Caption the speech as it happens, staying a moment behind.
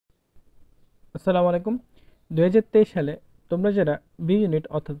আসসালামু আলাইকুম। 2023 সালে তোমরা যারা বি ইউনিট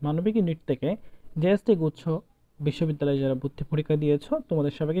অর্থাৎ মানবিক ইউনিট থেকে জেএসটি গুচ্ছ বিশ্ববিদ্যালয়ে যারা ভর্তি পরীক্ষা দিয়েছো,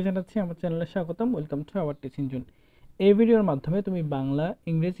 তোমাদের সবাইকে জানাচ্ছি আমার চ্যানেলে স্বাগতম। Welcome to our teaching zone. এই ভিডিওর মাধ্যমে তুমি বাংলা,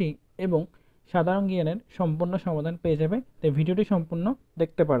 ইংরেজি এবং সাধারণ জ্ঞানের সম্পূর্ণ সমাধান পেয়ে যাবে, তাই ভিডিওটি সম্পূর্ণ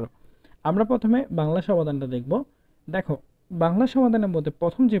দেখতে পারো। আমরা প্রথমে বাংলা সমাধানটা দেখব। দেখো, বাংলা সমাধানের মধ্যে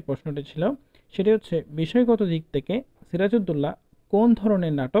প্রথম যে প্রশ্নটি ছিল সেটি হচ্ছে বিষয়গত দিক থেকে সিরাজউদ্দৌলা কোন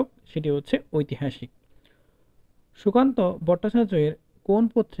ধরনের নাটক, সেটি হচ্ছে ঐতিহাসিক। সুকান্ত ভট্টাচার্যের কোন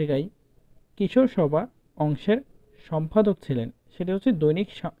পত্রিকায় কিশোর সভা অংশের সম্পাদক ছিলেন, সেটি হচ্ছে দৈনিক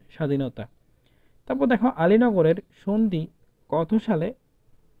স্বাধীনতা। তারপর দেখো, আলীনগরের সন্ধি কত সালে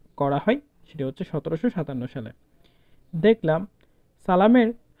করা হয়, সেটি হচ্ছে 1757 সালে। দেখলাম সালামের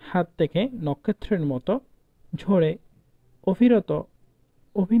হাত থেকে নক্ষত্রের মতো ঝরে অবিরত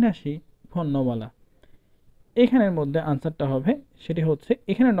অবিনাশী বর্ণমালা। এখানের মধ্যে আনসারটা হবে, সেটি হচ্ছে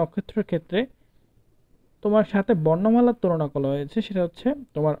এখানে নক্ষত্রের ক্ষেত্রে তোমার সাথে বর্ণমালার তুলনা করা হয়েছে, সেটা হচ্ছে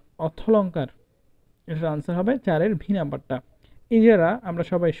তোমার অর্থলঙ্কার। এটার আনসার হবে 4-এর ভি নাম্বারটা। ইজারা আমরা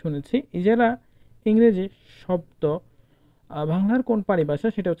সবাই শুনেছি, ইজারা ইংরেজি শব্দ, বাংলার কোন পারিভাষা,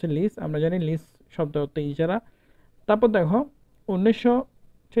 সেটা হচ্ছে লিজ। আমরা জানি লিজ শব্দ অর্থ ইজারা। তারপর দেখো,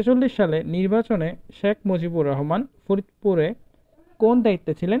 1946 সালে নির্বাচনে শেখ মুজিবুর রহমান ফরিদপুরে কোন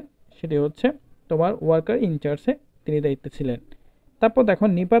দায়িত্বে ছিলেন, সেটি হচ্ছে তোমার ওয়ার্কার ইনচার্জে তিনি দায়িত্বে ছিলেন। তারপর দেখো,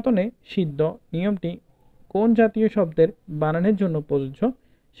 নিপাতনে সিদ্ধ নিয়মটি কোন জাতীয় শব্দের বানানের জন্য প্রযোজ্য,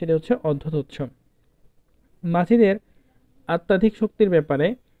 সেটি হচ্ছে অর্ধতৎস। মাছিদের আত্মাধিক শক্তির ব্যাপারে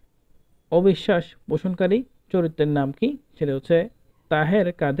অবিশ্বাস পোষণকারী চরিত্রের নাম কি, সেটা হচ্ছে তাহের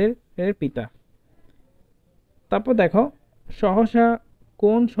কাদের এর পিতা। তারপর দেখো, সহসা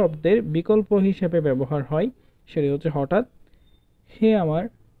কোন শব্দের বিকল্প হিসেবে ব্যবহার হয়, সেটি হচ্ছে হঠাৎ। হে আমার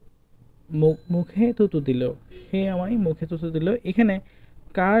মুখে থুতু দিল, হে আমায় মুখে থুতু দিল, এখানে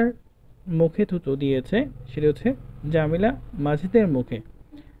কার মুখে থুতু দিয়েছে, সেটা হচ্ছে জামিলা মাজিদের মুখে।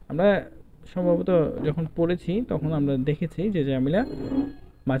 আমরা সম্ভবত যখন পড়েছি তখন আমরা দেখেছি যে জামিলা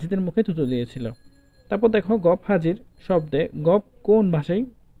মাজিদের মুখে থুতু দিয়েছিল। তারপর দেখো, গপ হাজির শব্দে গপ কোন ভাষায়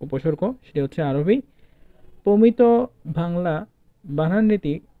উপসর্গ, সেটা হচ্ছে আরবি। প্রমিত বাংলা বানান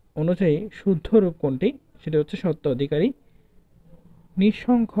নীতি অনুযায়ী শুদ্ধ রূপ কোনটি, সেটা হচ্ছে সত্য অধিকারী।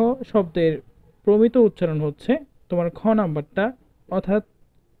 নিঃসংখ্য শব্দের প্রমিত উচ্চারণ হচ্ছে তোমার খ নাম্বারটা, অর্থাৎ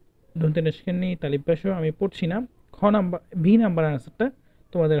দন্তেনাসকেনি তালিবাস আমি পড়ছি না, খ নাম্বার ভি নাম্বার আনসারটা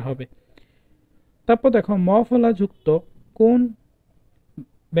তোমাদের হবে। তারপর দেখো, ম ফলা যুক্ত কোন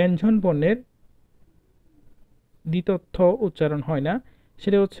ব্যঞ্জন বর্ণের দ্বিতথ্য উচ্চারণ হয় না,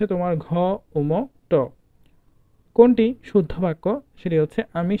 সেটা হচ্ছে তোমার ঘ উম ট। কোনটি শুদ্ধ বাক্য, সেটি হচ্ছে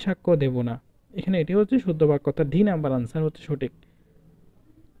আমি সাক্ষ্য দেব না। এখানে এটি হচ্ছে শুদ্ধ বাক্য, তার ডি নাম্বার আনসার হচ্ছে সঠিক।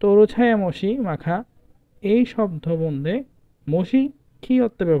 তরুছায়া মসি মাখা এই শব্দবন্ধে মসি কি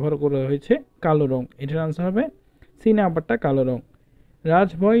অর্থে ব্যবহার করা হয়েছে, কালো রং। এটার আনসার হবে সি নাম্বারটা, কালো রং।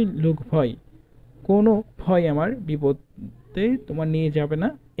 রাজভয় লুক ভয়, কোনো ভয় আমার বিপদে তোমার নিয়ে যাবে না।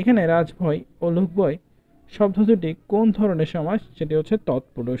 এখানে রাজভয় ও লুক ভয় শব্দ দুটি কোন ধরনের সমাস, সেটি হচ্ছে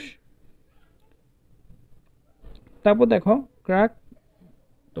তৎপুরুষ। তারপর দেখো, ক্রাক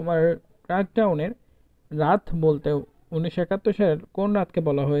তোমার ক্র্যাকডাউনের রাত বলতে 1971 সালের কোন রাতকে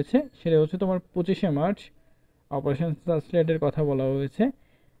বলা হয়েছে, সেটা হচ্ছে তোমার 25শে মার্চ। অপারেশন সার্চলাইটের কথা বলা হয়েছে।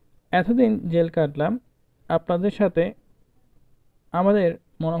 এতদিন জেল কাটলাম আপনাদের সাথে, আমাদের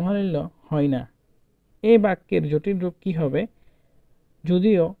মনোমালিন্য হয় না। এই বাক্যের জটিল রূপ কি হবে,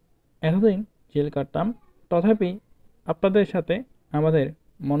 যদিও এতদিন জেল কাটতাম তথাপি আপনাদের সাথে আমাদের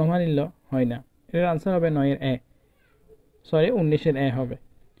মনোমালিন্য হয় না। এর আনসার হবে 9-এর এ, সরি 19-এর এ হবে।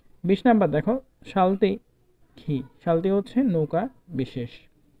 20 নাম্বার দেখো, শালতি কি, শালতি হচ্ছে নৌকা বিশেষ।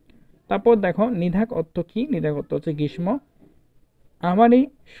 তারপর দেখো, নিধাক অর্থ কি, নিধাক অর্থ হচ্ছে গ্রীষ্ম। আমারই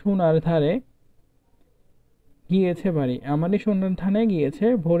সোনার ধারে গিয়েছে বাড়ি, আমারই সোনার ধানে গিয়েছে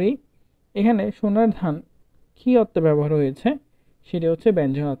ভরি। এখানে সোনার ধান কি অর্থে ব্যবহার হয়েছে, সেটি হচ্ছে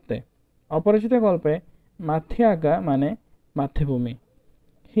ব্যঞ্জন অর্থে। অপরিচিত গল্পে মাথে আঁকা মানে মাতৃভূমি।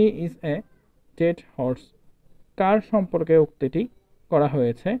 He is a dead horse কার সম্পর্কে উক্তিটি করা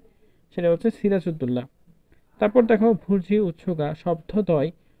হয়েছে, সেটা হচ্ছে সিরাজউদ্দৌলা। তারপর দেখো, ভুর্জি উৎসুকা শব্দদ্বয়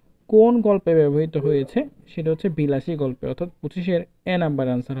কোন গল্পে ব্যবহৃত হয়েছে, সেটা হচ্ছে বিলাসী গল্পে, অর্থাৎ 25-এর এ নাম্বার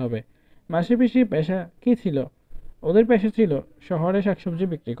আনসার হবে। মাসি পিসির পেশা কি ছিল, ওদের পেশা ছিল শহরে শাকসবজি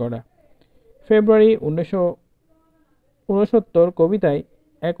বিক্রি করা। ফেব্রুয়ারি 1969 কবিতায়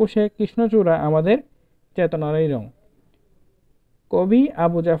 21-এ কৃষ্ণচূড়া আমাদের চেতনারই রং। কবি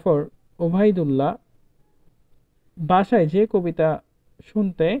আবু জাফর ওবায়দুল্লাহ বাসায় যে কবিতা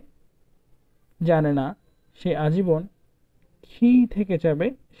শুনতে জানে না সে আজীবন কি থেকে যাবে,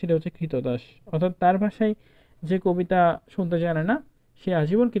 সেটা হচ্ছে কৃতদাস। অর্থাৎ তার ভাষায় যে কবিতা শুনতে জানে না সে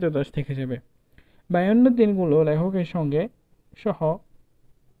আজীবন কৃতদাস থেকে যাবে। 52 দিনগুলো লেখকের সঙ্গে সহ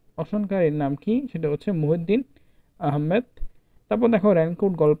অসনকারীর নাম কি? সেটা হচ্ছে মুহিউদ্দিন আহমেদ। তারপর দেখো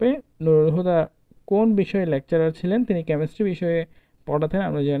রেনকুট গল্পে নুরুল হুদা কোন বিষয়ে লেকচারার ছিলেন? তিনি কেমিস্ট্রি বিষয়ে পড়াতেন,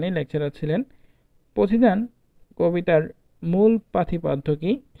 আমরা জানি লেকচারার ছিলেন। প্রতিদান কবিতার মূল পাথিপাদ্য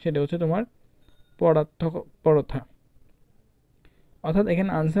কি? সেটা হচ্ছে তোমার পদার্থ পরথা। অর্থাৎ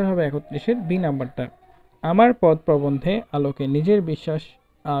এখানে আনসার হবে 31-এর বি নাম্বারটা। আমার পদ প্রবন্ধে আলোকে নিজের বিশ্বাস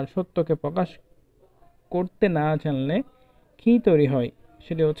আর সত্যকে প্রকাশ করতে না জানলে কি তৈরি হয়?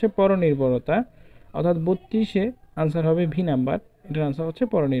 সেটা হচ্ছে পরনির্ভরতা। অর্থাৎ 32-এ আনসার হবে ভি নাম্বার, এটার আনসার হচ্ছে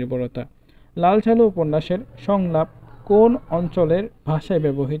পরনির্ভরতা। লাল সালু উপন্যাসের সংলাপ কোন অঞ্চলের ভাষায়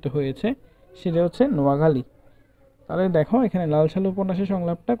ব্যবহৃত হয়েছে? সেটা হচ্ছে নোয়াখালী। তাহলে দেখো এখানে লাল সালু উপন্যাসের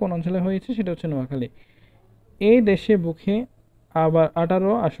সংলাপটা কোন অঞ্চলে হয়েছে? সেটা হচ্ছে নোয়াখালী। এই দেশে বুকে আবার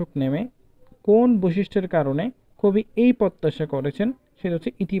 18 আসুক নেমে কোন বৈশিষ্ট্যের কারণে কবি এই প্রত্যাশা করেছেন? সেটা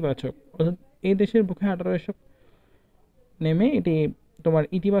হচ্ছে ইতিবাচক। অর্থাৎ এই দেশের বুকে 18 আসুক নেমে এটি তোমার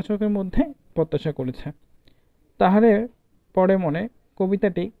ইতিবাচকের মধ্যে প্রত্যাশা করেছে। তাহারে পরে মনে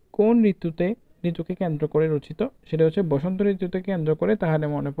কবিতাটি কোন ঋতুকে কেন্দ্র করে রচিত? সেটা হচ্ছে বসন্ত ঋতুকে কেন্দ্র করে তাহারে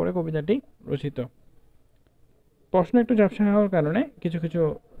মনে পড়ে কবিতাটি রচিত। প্রশ্ন একটু ঝাপসা হওয়ার কারণে কিছু কিছু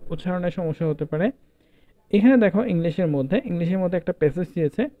উচ্চারণের সমস্যা হতে পারে। এখানে দেখো ইংলিশের মধ্যে একটা প্যাসেজ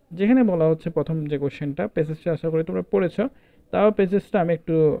দিয়েছে, যেখানে বলা হচ্ছে প্রথম যে কোশ্চেনটা, প্যাসেজটা আশা করি তোমরা পড়েছো। তাও প্যাসেজটা আমি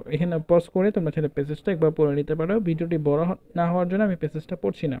একটু এখানে পজ করে তোমরা ছেলে প্যাসেজটা একবার পড়ে নিতে পারো। ভিডিওটি বড় না হওয়ার জন্য আমি প্যাসেজটা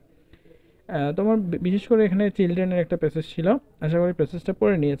পড়ছি না। তোমার বিশেষ করে এখানে চিলড্রেনের একটা প্যাসেজ ছিল, আশা করি প্যাসেজটা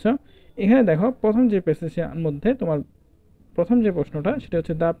পড়ে নিয়েছো। এখানে দেখো প্রথম যে প্যাসেজের মধ্যে তোমার প্রথম যে প্রশ্নটা, সেটা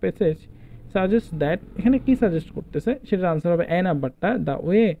হচ্ছে দ্য প্যাসেজ সাজেস্ট দ্যাট। এখানে কি সাজেস্ট করতেছে? সেটার আনসার হবে এ নাম্বারটা, দ্য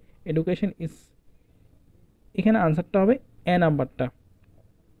ওয়ে এডুকেশন ইজ। এখানে আনসারটা হবে এ নাম্বারটা।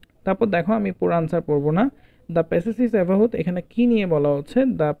 তারপর দেখো আমি পুরো আনসার পড়বো না। দ্য প্যাসেজ ইজ অ্যাবাউট, এখানে কি নিয়ে বলা হচ্ছে?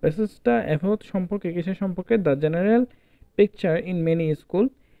 দ্য প্যাসেজটা অ্যাবাউট সম্পর্কে, কিসের সম্পর্কে? The general picture in many school.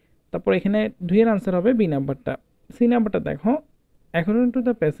 তারপর এখানে 2-এর আনসার হবে বি নাম্বারটা। সি নাম্বারটা দেখো অ্যাকর্ডিং টু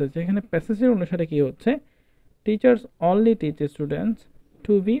দ্য প্যাসেজ, এখানে প্যাসেজের অনুসারে কি হচ্ছে? Teachers only teach students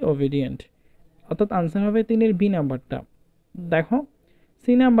to B obedient. অর্থাৎ আনসার হবে 3-এর বি নাম্বারটা। দেখো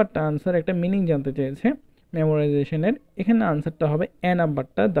সি নাম্বারটা আনসার একটা মিনিং জানতে চেয়েছে মেমোরাইজেশনের, এখানে আনসারটা হবে এ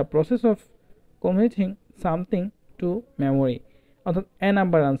নাম্বারটা, the process of committing something to memory. অর্থাৎ এ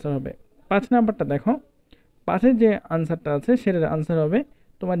নাম্বার আনসার হবে। 5 নাম্বারটা দেখো, 5-এর যে আনসারটা আছে সেটার আনসার হবে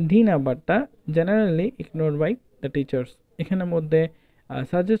তোমার ডি নাম্বারটা, generally ignored by the teachers. এখানের মধ্যে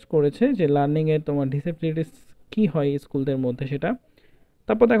সাজেস্ট করেছে যে লার্নিংয়ে তোমার ডিসিপ্লিনিস কী হয় স্কুলদের মধ্যে সেটা।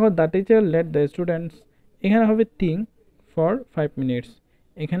 তারপর দেখো the teacher let the students, এখানে হবে থিঙ্ক ফর 5 মিনিটস।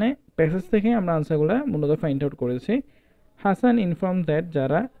 এখানে প্যাসেজ থেকে আমরা আনসারগুলো মূলত ফাইন্ড আউট করেছি। হাসান ইনফর্ম দ্যাট,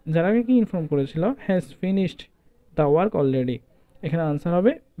 যারাকে কি ইনফর্ম করেছিল? Has finished the work already. এখানে আনসার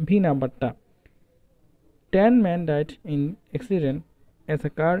হবে ভি নাম্বারটা। 10 men died in accident as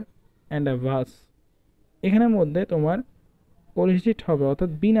a car and a bus। এখানের মধ্যে তোমার পরিচিত হবে,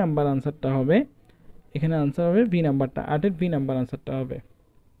 অর্থাৎ বি নাম্বার আনসারটা হবে। এখানে আনসার হবে বি নাম্বারটা, 8-এর বি নাম্বার আনসারটা হবে।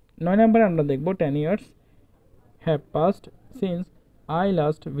 9 নাম্বারে আমরা দেখব 10 years have passed since I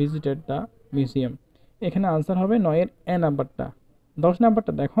last visited the museum। এখানে আনসার হবে 9-এর এ নাম্বারটা। 10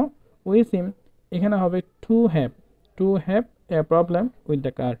 নাম্বারটা দেখো উই সিম, এখানে হবে to have a problem with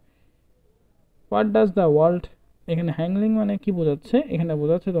the car. What does the world, এখানে হ্যাংলিং মানে কি বোঝাচ্ছে? এখানে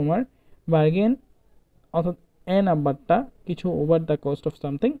বোঝাচ্ছে তোমার বার্গেন, অর্থাৎ এ নাম্বারটা কিছু over the cost of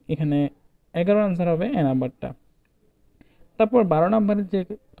something. এখানে 11 আনসার হবে এ নাম্বারটা। তারপর 12 নাম্বারের যে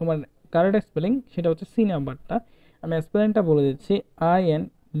তোমার কারেক্ট স্পেলিং, সেটা হচ্ছে সি নাম্বারটা। আমি স্পেলিংটা বলে দিচ্ছি,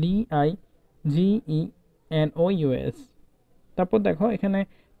 INDIGENOUS। তারপর দেখো এখানে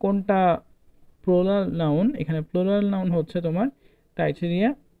কোনটা প্লুরাল নাউন? এখানে প্লুরাল নাউন হচ্ছে তোমার ক্রাইটেরিয়া।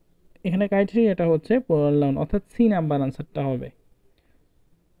 এখানে ক্রাইটেরিয়াটা হচ্ছে প্লুরাল নাউন, অর্থাৎ সি নাম্বার আনসারটা হবে।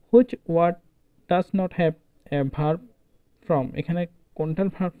 Which word does not have a verb from, এখানে কোনটার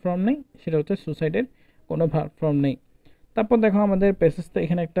ভার্ব ফ্রম নেই? সেটা হচ্ছে সুসাইডের কোনো ভার্ব ফ্রম নেই। তারপর দেখো আমাদের প্যাসেজটা,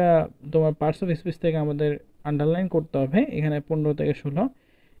 এখানে একটা তোমার পার্টস অফ স্পিচ থেকে আমাদের আন্ডারলাইন করতে হবে, এখানে 15 থেকে 16।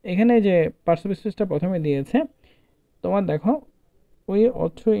 এখানে যে পার্টস অফ স্পিচটা প্রথমে দিয়েছে তোমার দেখো, we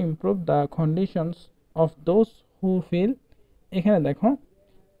also improve the conditions of those who feel. এখানে দেখো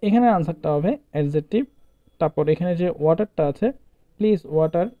এখানে আনসারটা হবে অ্যাডজেক্টিভ। তারপর এখানে যে ওয়াটারটা আছে, প্লিজ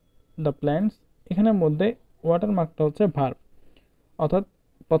ওয়াটার দ্য প্ল্যান্টস, এখানের মধ্যে ওয়াটার মার্কটা হচ্ছে ভার্ব, অর্থাৎ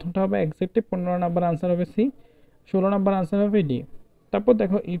প্রথমটা হবে অ্যাডজেক্টিভ। 15 নাম্বার আনসার হবে সি, 16 নাম্বার আনসার হবে ডি। তারপর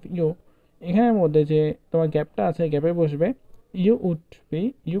দেখো ইফ ইউ, এখানের মধ্যে যে তোমার গ্যাপটা আছে, গ্যাপে বসবে you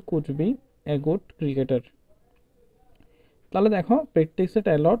could B a good cricketer. তাহলে দেখো প্র্যাকটিস ইট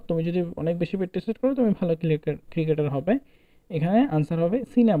অ্যালট, তুমি যদি অনেক বেশি প্র্যাকটিস করো তুমি ভালো ক্রিকেটার হবে। এখানে আনসার হবে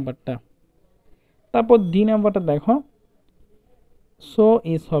সি নাম্বারটা। তারপর ডি নাম্বারটা দেখো, সো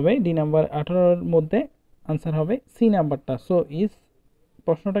ইজ হবে ডি নাম্বার 18-র মধ্যে, আনসার হবে সি নাম্বারটা সো ইজ।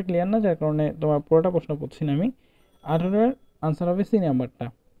 প্রশ্নটা ক্লিয়ার না, যার কারণে তোমার পুরোটা প্রশ্ন পড়ছি না আমি। 18-এর আনসার হবে সি নাম্বারটা।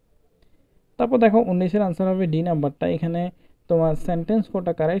 তারপর দেখো 19-এর আনসার হবে ডি নাম্বারটা। এখানে তোমার সেন্টেন্স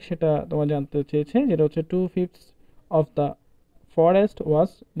কোনটা কারেক্ট সেটা তোমার জানতে চেয়েছে, যেটা হচ্ছে 2/5 of the forest was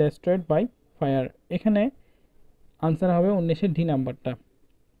destroyed by fire. এখানে আনসার হবে 19-এর ডি নাম্বারটা।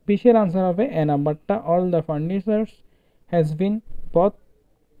 20-এর আনসার হবে এ নাম্বারটা, all the furnitures has been bought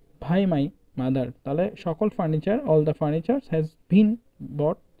by my mother. তাহলে সকল furniture, all the furnitures has been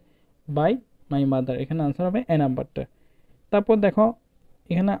bought by my mother, এখানে আনসার হবে এ নাম্বারটা। তারপর দেখো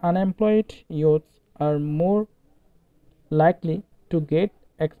এখানে unemployed youth R more likely to get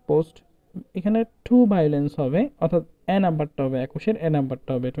exposed, এখানে টু ভায়োলেন্স হবে, অর্থাৎ এ নাম্বারটা হবে 21-এর এ নাম্বারটা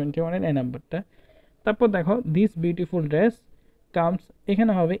হবে 21-এর এ নাম্বারটা। তারপর দেখো দিস বিউটিফুল ড্রেস কামস,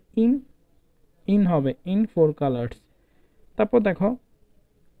 এখানে হবে ইন, ইন হবে ইন 4 কালার্স। তারপর দেখো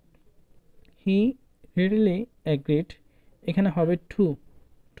হি রিয়েলি এগ্রিড, এখানে হবে two,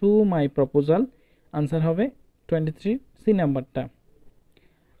 to my proposal, answer হবে 23 সি নাম্বারটা।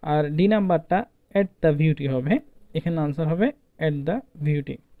 আর ডি নাম্বারটা এট দ্য বিউটি হবে, এখানে আনসার হবে এট দ্য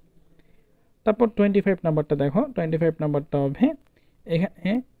বিউটি। তারপর 25 নাম্বারটা দেখো, 25 নাম্বারটা হবে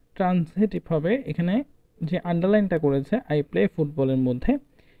এখানে ট্রান্সিটিভ হবে, এখানে যে আন্ডারলাইনটা করেছে আই প্লে ফুটবলের মধ্যে,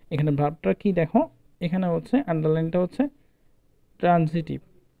 এখানে ভার্বটা কি দেখো, এখানে হচ্ছে আন্ডারলাইনটা হচ্ছে ট্রান্সিটিভ।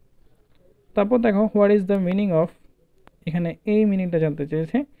 তারপর দেখো what is the meaning of, এখানে এই মিনিংটা জানতে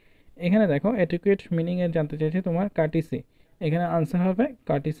চেয়েছে। এখানে দেখো এডুকেট মিনিংয়ের জানতে চেয়েছে তোমার কার্টিসি, এখানে আনসার হবে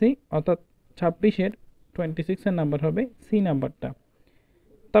কার্টিসি, অর্থাৎ 26-এর 26-এর নাম্বার হবে সি নাম্বারটা।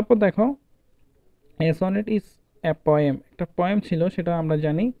 তারপর দেখো এ সনেট ইজ এ পোয়েম, একটা পোয়েম ছিল সেটা আমরা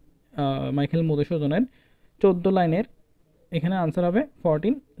জানি মাইকেল মধুসূদনের 14 লাইনের, এখানে আনসার হবে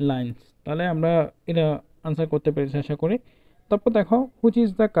 14 লাইনস। তাহলে আমরা এটা আনসার করতে পেরেছি আশা করি। তারপর দেখো which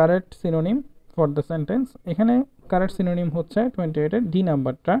is the correct synonym for the sentence, এখানে কারেক্ট সিনোনিম হচ্ছে 28-এর ডি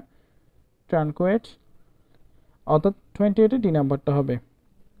নাম্বারটা, ট্রানকুয়েট, অর্থাৎ 28-এর ডি নাম্বারটা হবে।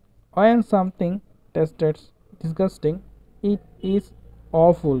 When something টেস্টেডস disgusting it is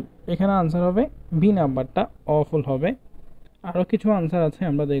awful, এখানে আনসার হবে বি নাম্বারটা, অফুল হবে। আরও কিছু আনসার আছে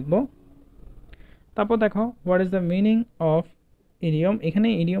আমরা দেখব। তারপর দেখো what is the meaning of idiom, এখানে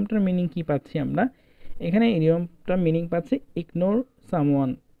ইডিয়মটার মিনিং কি পাচ্ছি আমরা, এখানে ইডিয়মটার মিনিং পাচ্ছি ইগনোর সামওয়ান।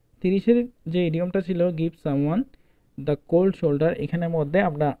 30-এর যে ইডিয়মটা ছিল give someone the cold shoulder, এখানের মধ্যে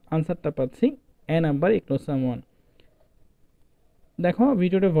আমরা আনসারটা পাচ্ছি এ নাম্বার ইগনোর সামওয়ান। দেখো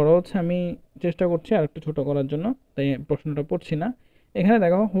ভিডিওটা বড় হচ্ছে, আমি চেষ্টা করছি আর একটু ছোটো করার জন্য, তাই প্রশ্নটা পড়ছি না। এখানে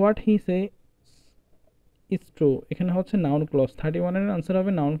দেখো what he say is true, এখানে হচ্ছে নাউন ক্লজ, 31-এর আনসার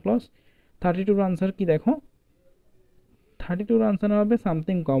হবে নাউন ক্লজ। 32-এর আনসার কি দেখো, 32-এর আনসার হবে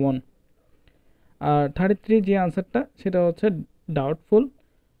সামথিং কমন। আর 33 যে আনসারটা সেটা হচ্ছে ডাউটফুল।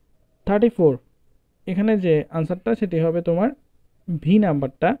 34 এখানে যে আনসারটা সেটি হবে তোমার ভি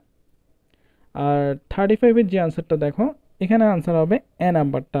নাম্বারটা। আর 35-এর যে আনসারটা দেখো, এখানে আনসার হবে এ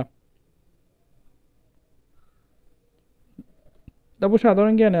নাম্বারটা। তারপর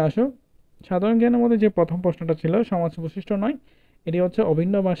সাধারণ জ্ঞানে আসো। সাধারণ জ্ঞানের মধ্যে যে প্রথম প্রশ্নটা ছিল সমাজ বৈশিষ্ট্য নয়, এটি হচ্ছে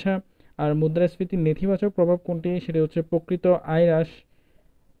অভিন্ন ভাষা আর মুদ্রাস্ফীতির নেতিবাচক প্রভাব কোনটি, সেটি হচ্ছে প্রকৃত আয় হ্রাস।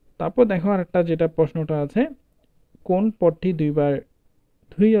 তারপর দেখো আরেকটা যেটা প্রশ্নটা আছে, কোন পদটি দুইবার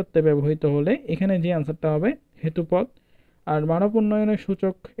দুই অর্থে ব্যবহৃত হলে, এখানে যে আনসারটা হবে হেতুপদ। আর মানব উন্নয়নের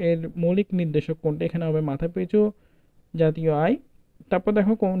সূচক এর মৌলিক নির্দেশক কোনটি, এখানে হবে মাথাপিছু জাতীয় আয়। তারপর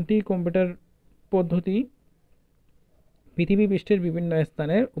দেখো কোনটি কম্পিউটার পদ্ধতি পৃথিবী পৃষ্ঠের বিভিন্ন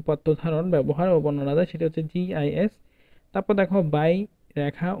স্থানের উপাত্ত ধারণ, ব্যবহার ও বর্ণনা দেয়, সেটা হচ্ছে GIS। তারপর দেখো বাই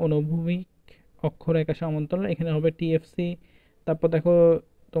রেখা অনুভূমিক অক্ষরেখা সমান্তরাল, এখানে হবে TFC। তারপর দেখো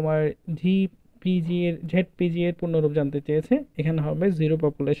তোমার ZPG এর পূর্ণরূপ জানতে চেয়েছে, এখানে হবে জিরো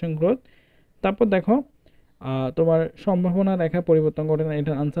পপুলেশন গ্রোথ। তারপর দেখো তোমার সম্ভাবনা রেখা পরিবর্তন করে না,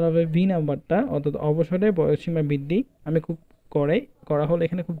 এটার আনসার হবে ভি নাম্বারটা, অর্থাৎ অবসরে বয়সসীমা বৃদ্ধি। আমি খুব করা হলে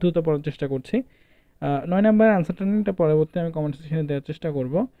এখানে খুব দ্রুত পড়ার চেষ্টা করছি। 9 নাম্বারের আনসারটা নিয়ে এটা পরবর্তী আমি কমেন্ট সেকশনে দেওয়ার চেষ্টা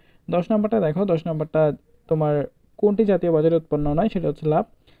করব। 10 নাম্বারটা দেখো, 10 নাম্বারটা তোমার কোনটি জাতীয় বাজারে উৎপন্ন নয়, সেটা হচ্ছে লাভ।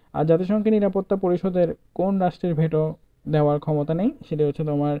 আর জাতিসংঘের নিরাপত্তা পরিষদের কোন রাষ্ট্রের ভেটো দেওয়ার ক্ষমতা নেই, সেটা হচ্ছে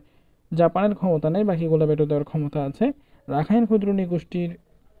তোমার জাপানের ক্ষমতা নেই, বাকিগুলো ভেটো দেওয়ার ক্ষমতা আছে। রাখাইন ক্ষুদ্র নৃগোষ্ঠীর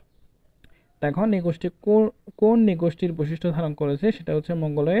দেখো নৃগোষ্ঠী কোন নৃগোষ্ঠীর বৈশিষ্ট্য ধারণ করেছে, সেটা হচ্ছে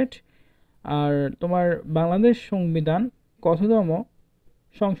মঙ্গোলয়েড। আর তোমার বাংলাদেশ সংবিধান কততম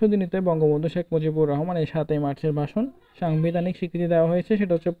সংশোধনীতে বঙ্গবন্ধু শেখ মুজিবুর রহমানের 7ই মার্চের ভাষণ সাংবিধানিক স্বীকৃতি দেওয়া হয়েছে,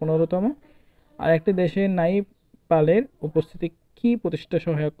 সেটা হচ্ছে 15তম। আর একটি দেশে নারী পালের উপস্থিতি কি প্রতিষ্ঠা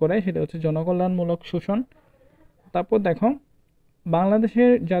সহায়ক করে, সেটা হচ্ছে জনকল্যাণমূলক শোষণ। তারপর দেখো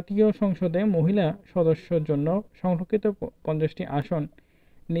বাংলাদেশের জাতীয় সংসদে মহিলা সদস্যের জন্য সংরক্ষিত 50টি আসন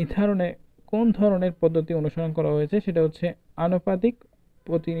নির্ধারণে কোন ধরনের পদ্ধতি অনুসরণ করা হয়েছে? সেটা হচ্ছে আনুপাতিক,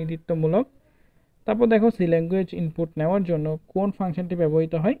 প্রতিনিধিত্বমূলক। তারপর দেখো সি ল্যাঙ্গুয়েজ ইনপুট নেওয়ার জন্য কোন ফাংশনটি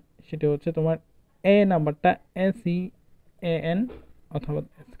ব্যবহৃত হয়? সেটা হচ্ছে তোমার এ নাম্বারটা, SCAN অথবা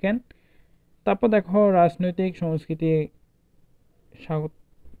স্ক্যান। তারপর দেখো রাজনৈতিক সংস্কৃতি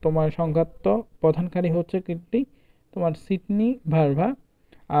তোমার সংঘাত প্রধানকারী হচ্ছে কীর্তি তোমার সিডনি ভার্ভা।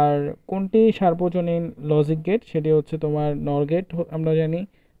 আর কোনটি সার্বজনীন লজিক গেট? সেটি হচ্ছে তোমার নর গেট আমরা জানি।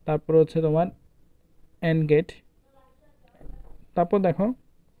 তারপর হচ্ছে তোমার এন গেট। তারপর দেখো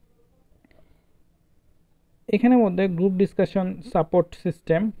এখানের মধ্যে গ্রুপ ডিসকাশন সাপোর্ট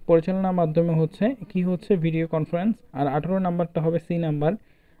সিস্টেম পরিচালনার মাধ্যমে হচ্ছে কি হচ্ছে ভিডিও কনফারেন্স। আর 18 নাম্বারটা হবে সি নাম্বার।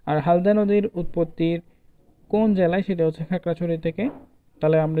 আর হালদা নদীর উৎপত্তির কোন জেলায়? সেটা হচ্ছে খাগড়াছড়ি থেকে।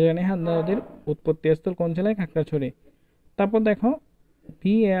 তাহলে আমরা জানি হালদা নদীর উৎপত্তি স্থল কোন জেলায়? খাগড়াছড়ি। তারপর দেখো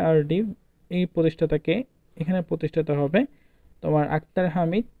VARD এই প্রতিষ্ঠাতাকে, এখানে প্রতিষ্ঠাতা হবে তোমার আক্তার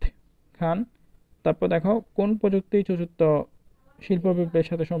হামিদ খান। তারপর দেখো কোন প্রযুক্তি চতুর্থ শিল্প বিপ্লবের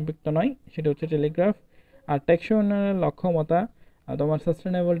সাথে সম্পৃক্ত নয়? সেটা হচ্ছে টেলিগ্রাফ। আর টেকসই উন্নয়নের লক্ষ্যমাত্রা তোমার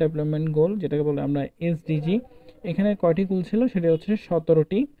সাস্টেনেবল ডেভেলপমেন্ট গোল যেটাকে বলে আমরা SDG, এখানে কয়টি গোল ছিল? সেটা হচ্ছে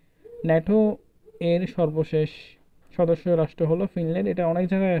 17টি। ন্যাটো এর সর্বশেষ সদস্য রাষ্ট্র হলো ফিনল্যান্ড। এটা অনেক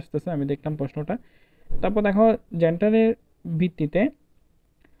জায়গায় আসতেছে, আমি দেখলাম প্রশ্নটা। তারপর দেখো জেন্ডারের ভিত্তিতে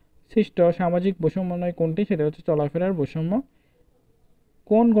সৃষ্ট সামাজিক বৈষম্য নয় কোনটি? সেটা হচ্ছে চলাফেরার বৈষম্য।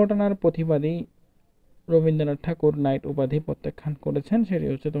 কোন ঘটনার প্রতিবাদী রবীন্দ্রনাথ ঠাকুর নাইট উপাধি প্রত্যাখ্যান করেছেন? সেটি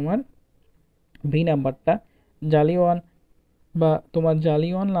হচ্ছে তোমার বি নাম্বারটা, জালিওয়ান বা তোমার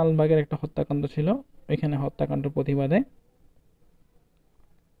জালিওয়ান লালবাগের একটা হত্যাকাণ্ড ছিল, এখানে হত্যাকাণ্ড প্রতিবাদে।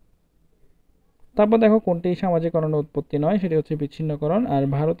 তারপর দেখো কোনটি সামাজিকরণের উৎপত্তি নয়? সেটি হচ্ছে বিচ্ছিন্নকরণ। আর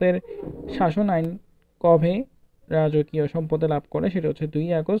ভারতের শাসন আইন কবে রাজকীয় সম্পদে লাভ করে? সেটা হচ্ছে 2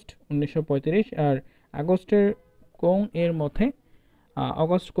 আগস্ট 1935। আর আগস্টের কোং এর মতে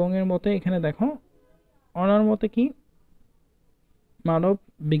অগস্ট কোং এর মতে এখানে দেখো ওনার মতে কি মানব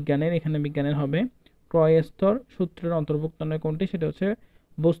বিজ্ঞানের, এখানে বিজ্ঞানের হবে ক্রয় স্তর সূত্রের অন্তর্ভুক্ত নয় কোনটি? সেটা হচ্ছে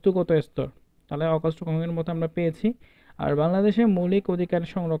বস্তুগত স্তর। তাহলে অগস্ট কোং এর মতে আমরা পেয়েছি। আর বাংলাদেশের মৌলিক অধিকার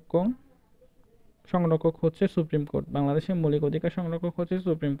সংরক্ষক হচ্ছে সুপ্রিম কোর্ট। বাংলাদেশের মৌলিক অধিকার সংরক্ষক হচ্ছে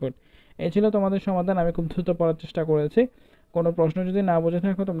সুপ্রিম কোর্ট। এই ছিল তোমাদের সমাধান। আমি খুব দ্রুত পড়ার চেষ্টা করেছি। কোনো প্রশ্ন যদি না বুঝে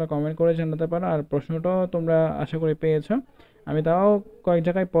থাকো তোমরা কমেন্ট করে জানাতে পারো। আর প্রশ্নটাও তোমরা আশা করি পেয়েছো। আমি তাও কয়েক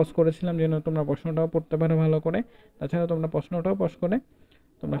জায়গায় পজ করেছিলাম যেন তোমরা প্রশ্নটাও পড়তে পারো ভালো করে। তাছাড়া তোমরা প্রশ্নটাও পজ করে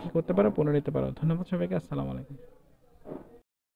তোমরা কী করতে পারো? পড়ে নিতে পারো। ধন্যবাদ সবাইকে। আসসালামু আলাইকুম।